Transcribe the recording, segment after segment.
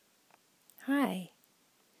Hi.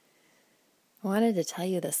 I wanted to tell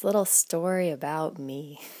you this little story about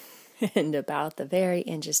me and about the very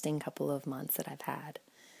interesting couple of months that I've had.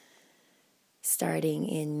 Starting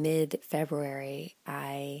in mid-February,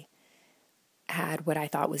 I had what I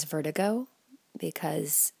thought was vertigo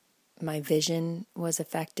because my vision was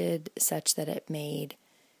affected such that it made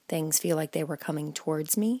things feel like they were coming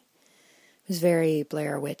towards me. It was very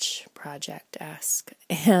Blair Witch Project-esque.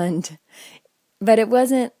 But it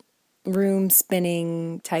wasn't room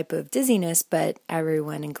spinning type of dizziness, but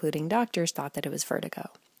everyone, including doctors, thought that it was vertigo.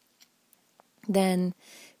 Then,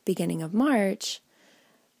 beginning of March,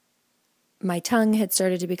 my tongue had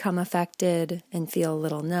started to become affected and feel a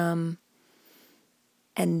little numb.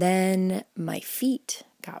 And then my feet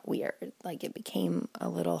got weird. Like it became a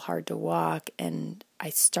little hard to walk, and I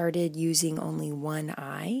started using only one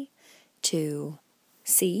eye to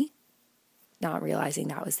see, not realizing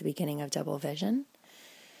that was the beginning of double vision.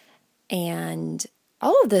 And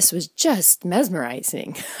all of this was just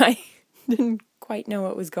mesmerizing. I didn't quite know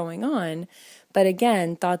what was going on, but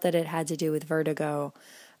again, thought that it had to do with vertigo,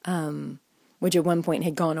 which at one point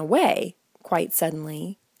had gone away quite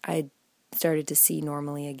suddenly. I started to see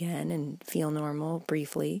normally again and feel normal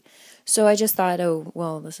briefly. So I just thought, oh,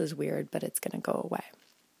 well, this is weird, but it's going to go away.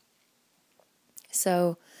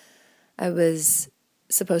 So I was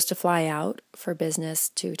supposed to fly out for business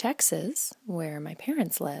to Texas, where my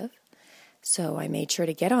parents live. So I made sure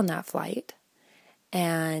to get on that flight,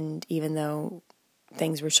 and even though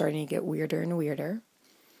things were starting to get weirder and weirder,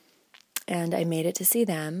 and I made it to see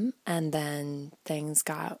them, and then things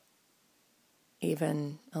got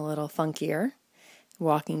even a little funkier.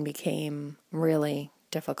 Walking became really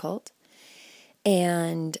difficult,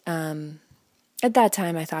 and at that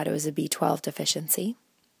time I thought it was a B12 deficiency,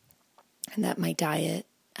 and that my diet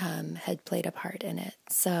had played a part in it.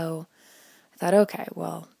 So I thought, okay,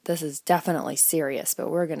 well, this is definitely serious,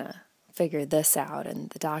 but we're going to figure this out, and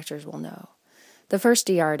the doctors will know. The first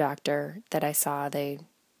ER doctor that I saw, they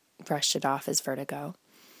brushed it off as vertigo.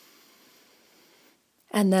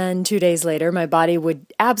 And then 2 days later, my body would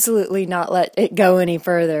absolutely not let it go any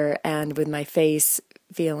further, and with my face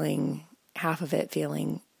feeling, half of it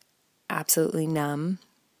feeling absolutely numb,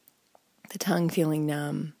 the tongue feeling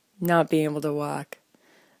numb, not being able to walk.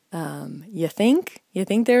 You think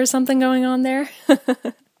there is something going on there?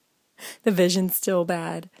 The vision's still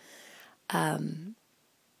bad. And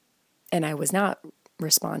I was not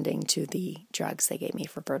responding to the drugs they gave me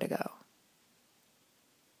for vertigo,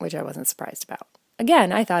 which I wasn't surprised about.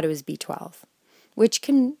 Again, I thought it was B12, which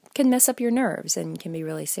can mess up your nerves and can be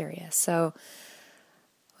really serious. So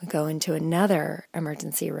we go into another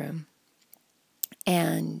emergency room,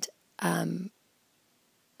 and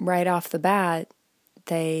right off the bat,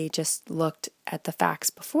 they just looked at the facts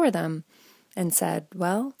before them and said,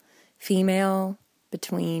 well, female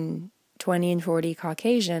between 20 and 40,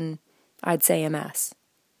 Caucasian, I'd say MS.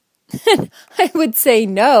 I would say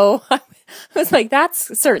no. I was like,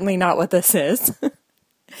 that's certainly not what this is.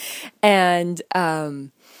 And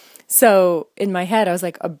so in my head, I was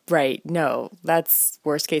like, oh, right, no, that's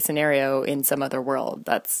worst case scenario in some other world.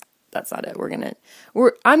 That's not it.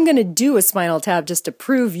 I'm gonna do a spinal tap just to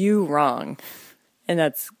prove you wrong. And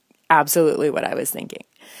that's absolutely what I was thinking.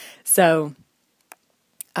 So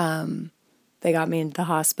they got me into the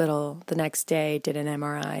hospital the next day, did an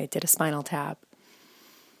MRI, did a spinal tap.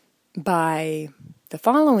 By the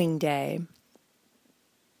following day,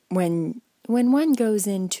 when one goes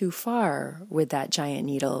in too far with that giant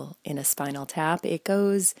needle in a spinal tap, it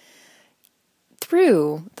goes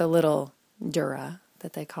through the little dura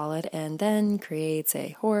that they call it, and then creates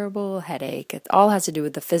a horrible headache. It all has to do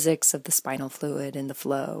with the physics of the spinal fluid and the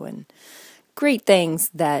flow, and great things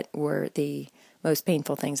that were the most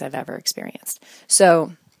painful things I've ever experienced.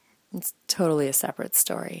 So it's totally a separate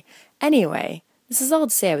story. Anyway, this is all to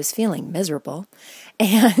say I was feeling miserable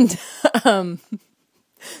and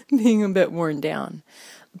being a bit worn down.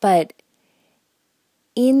 But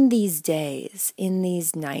in these days, in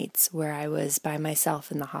these nights where I was by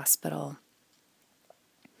myself in the hospital,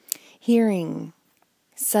 hearing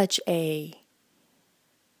such a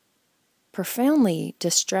profoundly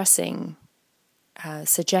distressing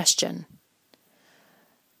suggestion,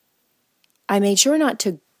 I made sure not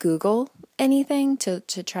to Google anything to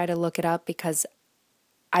try to look it up, because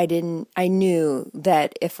I knew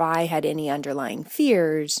that if I had any underlying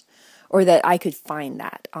fears, or that I could find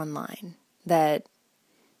that online, that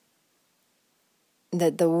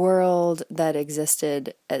the world that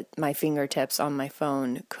existed at my fingertips on my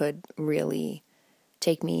phone could really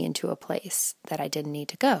take me into a place that I didn't need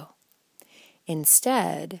to go.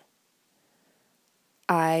 Instead,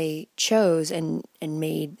 I chose and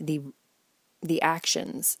made the the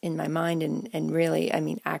actions in my mind and really,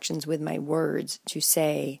 actions with my words to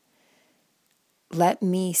say, let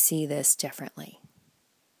me see this differently.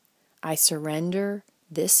 I surrender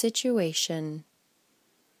this situation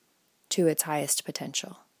to its highest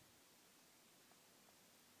potential.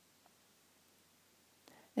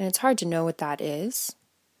 And it's hard to know what that is,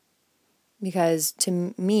 because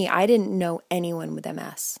to me, I didn't know anyone with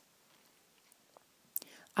MS.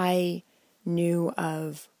 I knew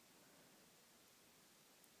of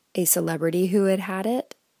a celebrity who had had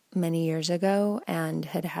it many years ago and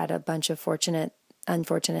had had a bunch of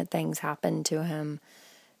unfortunate things happen to him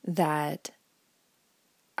that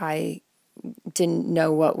I didn't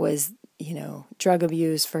know what was, drug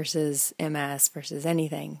abuse versus MS versus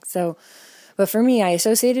anything. So, but for me, I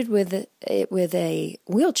associated with it with a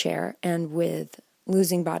wheelchair and with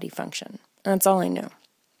losing body function. That's all I knew.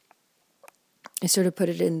 I sort of put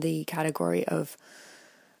it in the category of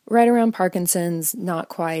right around Parkinson's, not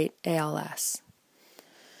quite ALS.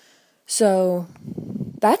 So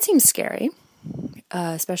that seems scary,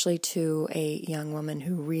 especially to a young woman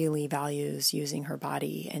who really values using her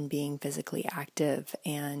body and being physically active.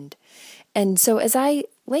 And so as I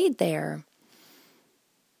laid there,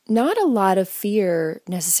 not a lot of fear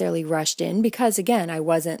necessarily rushed in because, again, I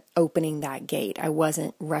wasn't opening that gate. I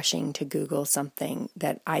wasn't rushing to Google something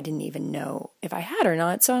that I didn't even know if I had or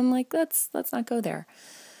not. So I'm like, let's not go there.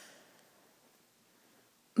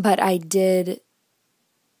 But I did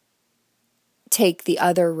take the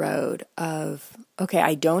other road of, okay,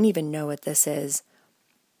 I don't even know what this is,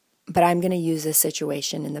 but I'm going to use this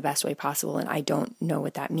situation in the best way possible, and I don't know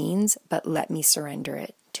what that means, but let me surrender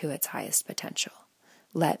it to its highest potential.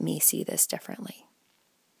 Let me see this differently.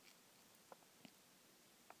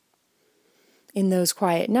 In those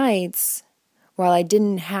quiet nights, while I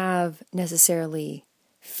didn't have necessarily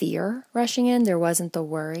fear rushing in, there wasn't the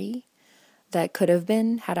worry that could have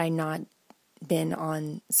been had I not been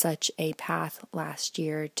on such a path last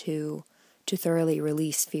year to thoroughly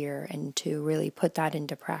release fear and to really put that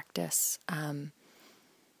into practice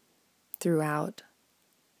throughout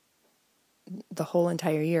the whole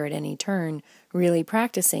entire year at any turn, really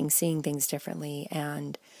practicing seeing things differently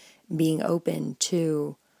and being open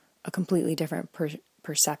to a completely different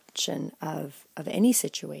perception of any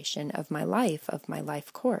situation, of my life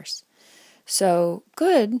course. So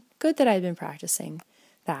good that I've been practicing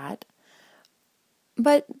that.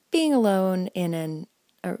 But being alone in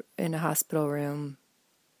a hospital room,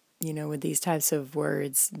 with these types of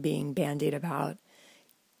words being bandied about,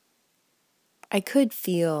 I could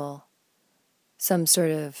feel some sort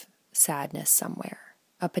of sadness somewhere,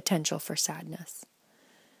 a potential for sadness.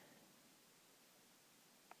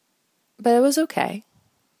 But it was okay.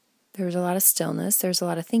 There was a lot of stillness. There was a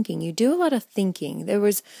lot of thinking. You do a lot of thinking.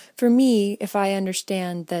 For me, if I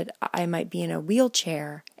understand that I might be in a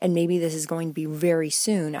wheelchair and maybe this is going to be very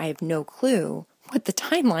soon, I have no clue what the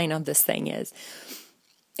timeline of this thing is.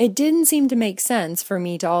 It didn't seem to make sense for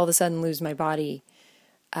me to all of a sudden lose my body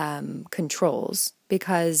controls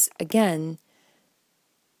because, again,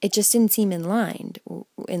 it just didn't seem in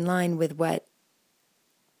line with what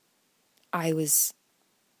I was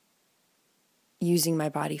using my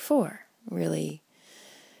body for. Really,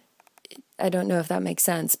 I don't know if that makes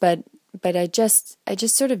sense, but I just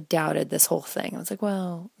sort of doubted this whole thing. I was like,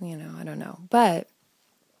 well, I don't know. But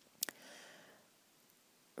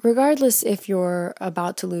regardless if you're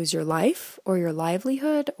about to lose your life or your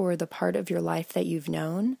livelihood or the part of your life that you've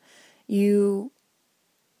known, you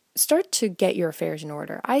start to get your affairs in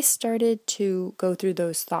order. I started to go through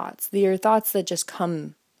those thoughts. They are thoughts that just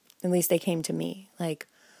come, at least they came to me, like,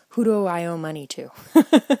 who do I owe money to?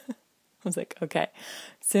 I was like, okay,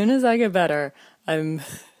 as soon as I get better, I'm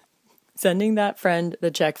sending that friend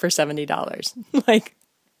the check for $70. Like,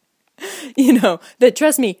 that,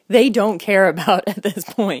 trust me, they don't care about at this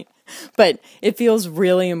point. But it feels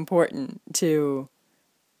really important to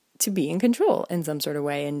be in control in some sort of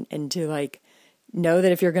way and to, like, know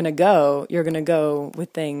that if you're going to go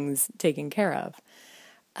with things taken care of.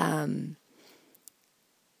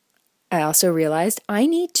 I also realized I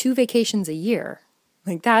need 2 vacations a year.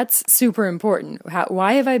 Like, that's super important.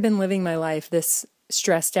 Why have I been living my life this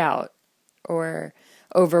stressed out or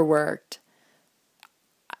overworked?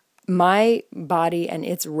 My body and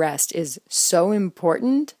its rest is so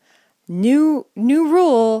important. New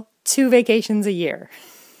rule, 2 vacations a year.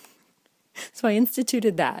 So I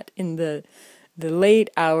instituted that in the late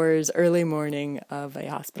hours, early morning of a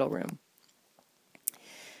hospital room.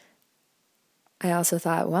 I also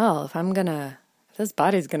thought, well, if this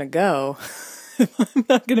body's gonna go, if I'm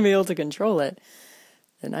not gonna be able to control it,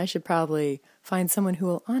 then I should probably find someone who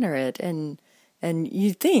will honor it and And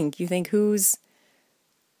you think, who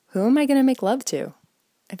am I going to make love to?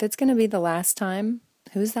 If it's going to be the last time,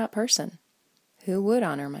 who's that person? Who would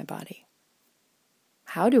honor my body?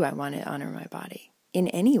 How do I want to honor my body? In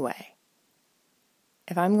any way.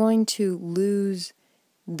 If I'm going to lose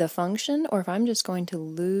the function, or if I'm just going to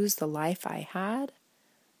lose the life I had,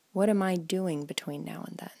 what am I doing between now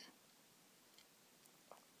and then?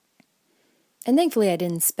 And thankfully I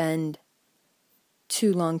didn't spend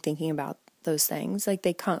too long thinking about those things. Like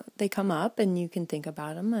they come up and you can think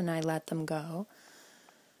about them, and I let them go.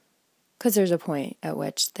 Because there's a point at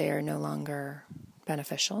which they are no longer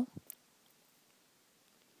beneficial.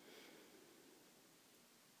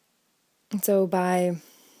 And so by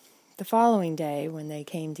the following day, when they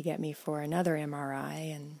came to get me for another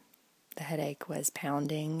MRI, and the headache was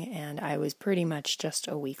pounding, and I was pretty much just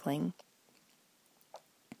a weakling,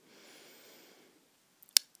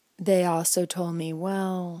 they also told me,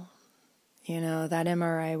 well, that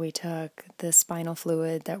MRI we took, the spinal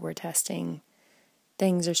fluid that we're testing,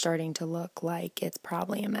 things are starting to look like it's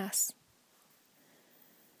probably a mess.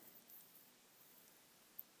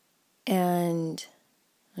 And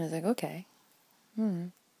I was like, okay. I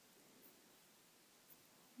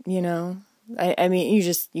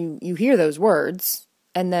mean, you hear those words,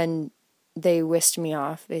 and then they whisked me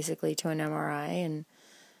off basically to an MRI, and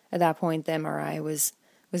at that point the MRI was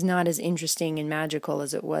not as interesting and magical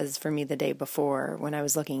as it was for me the day before, when I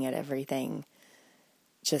was looking at everything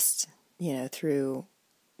just, through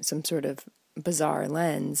some sort of bizarre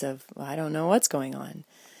lens of, well, I don't know what's going on.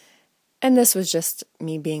 And this was just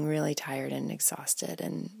me being really tired and exhausted.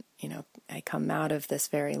 And, I come out of this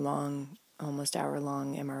very long, almost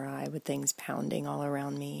hour-long MRI with things pounding all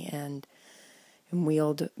around me, and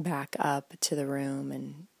wheeled back up to the room,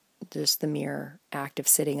 and just the mere act of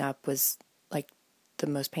sitting up was like the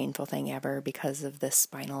most painful thing ever because of this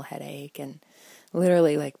spinal headache, and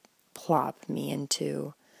literally like plopped me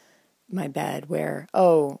into my bed where,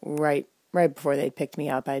 right before they picked me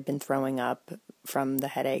up, I'd been throwing up from the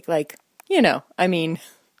headache. Like, I mean,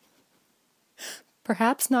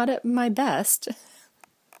 perhaps not at my best.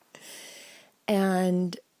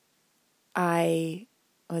 And I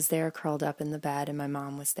was there curled up in the bed, and my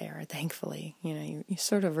mom was there, thankfully. You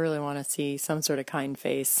sort of really want to see some sort of kind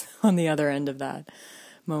face on the other end of that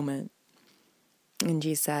moment. And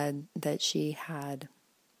she said that she had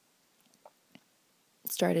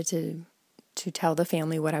started to tell the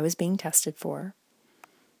family what I was being tested for.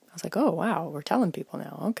 I was like, oh, wow, we're telling people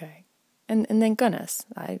now. Okay. And thank goodness.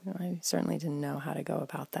 I certainly didn't know how to go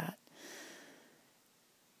about that.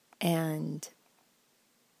 And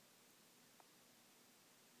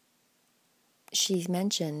she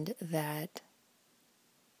mentioned that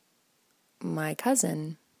my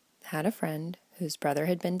cousin had a friend whose brother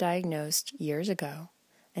had been diagnosed years ago,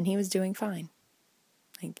 and he was doing fine.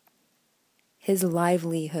 Like, his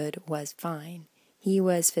livelihood was fine. He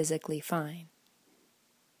was physically fine.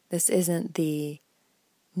 This isn't the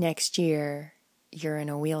next year you're in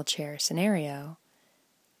a wheelchair scenario.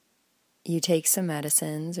 You take some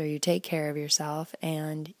medicines, or you take care of yourself,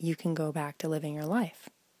 and you can go back to living your life.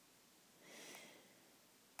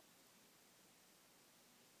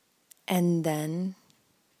 And then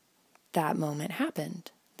that moment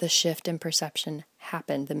happened. The shift in perception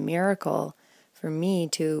happened. The miracle for me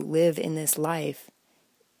to live in this life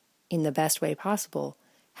in the best way possible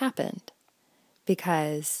happened,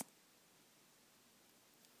 because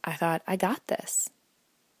I thought, I got this.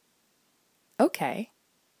 Okay,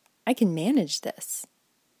 I can manage this.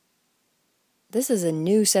 This is a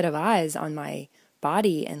new set of eyes on my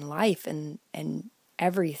body and life and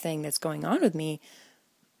everything that's going on with me,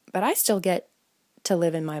 but I still get to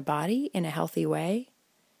live in my body in a healthy way,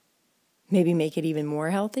 maybe make it even more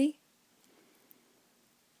healthy.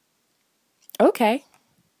 Okay,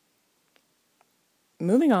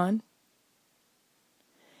 moving on.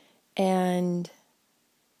 And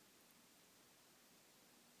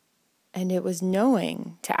it was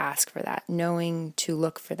knowing to ask for that, knowing to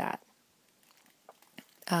look for that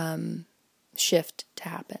shift to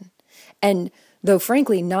happen. And though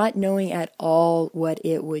frankly, not knowing at all what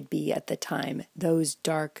it would be at the time, those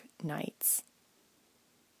dark nights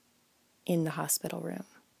in the hospital room,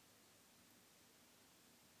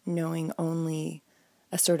 knowing only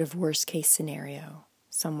a sort of worst case scenario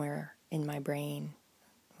somewhere in my brain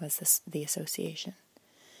was the association.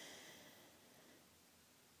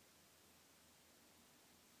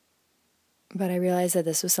 But I realized that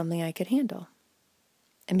this was something I could handle.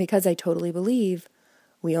 And because I totally believe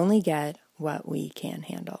we only get what we can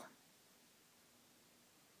handle.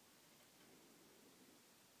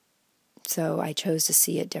 So I chose to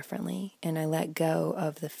see it differently, and I let go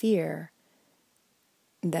of the fear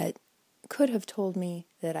that could have told me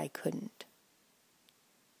that I couldn't.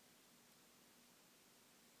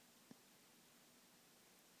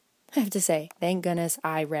 I have to say, thank goodness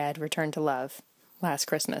I read Return to Love last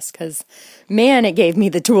Christmas, because, man, it gave me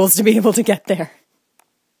the tools to be able to get there.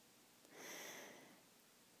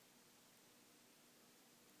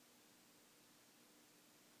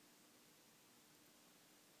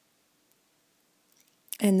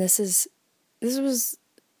 And this was,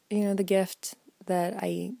 the gift that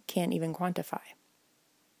I can't even quantify.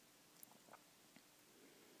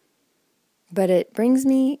 But it brings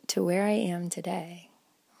me to where I am today,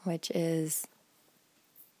 which is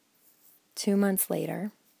 2 months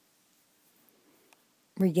later,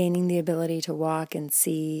 regaining the ability to walk and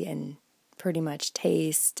see and pretty much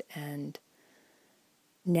taste, and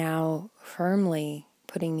now firmly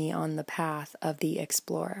putting me on the path of the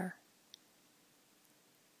explorer,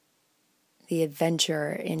 the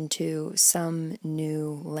adventure into some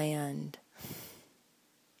new land,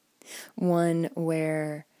 one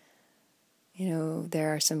where,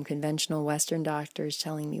 there are some conventional Western doctors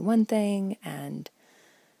telling me one thing, and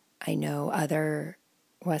I know other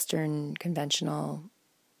Western conventional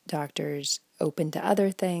doctors open to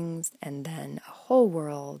other things, and then a whole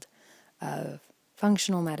world of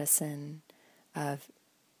functional medicine, of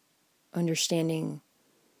understanding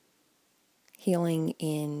healing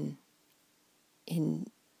in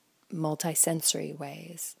multisensory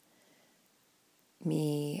ways.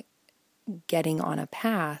 Me getting on a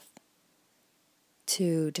path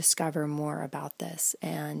to discover more about this,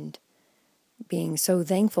 and being so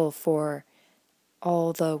thankful for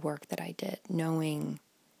all the work that I did, knowing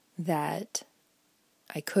that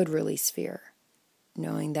I could release fear,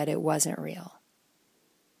 knowing that it wasn't real.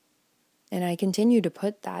 And I continue to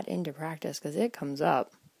put that into practice because it comes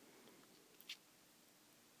up.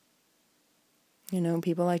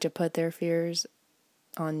 People like to put their fears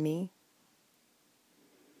on me,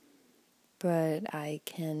 but I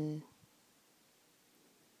can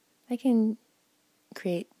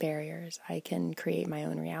create barriers. I can create my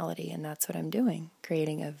own reality, and that's what I'm doing,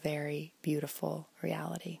 creating a very beautiful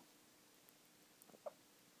reality.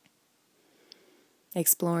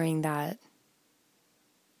 Exploring that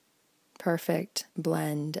perfect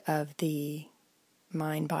blend of the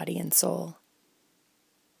mind, body, and soul.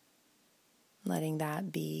 Letting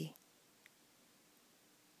that be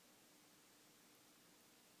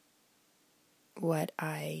what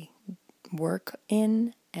I work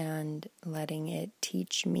in, and letting it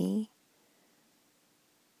teach me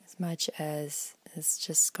as much as it's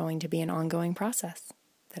just going to be an ongoing process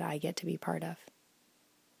that I get to be part of,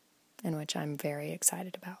 and which I'm very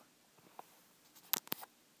excited about.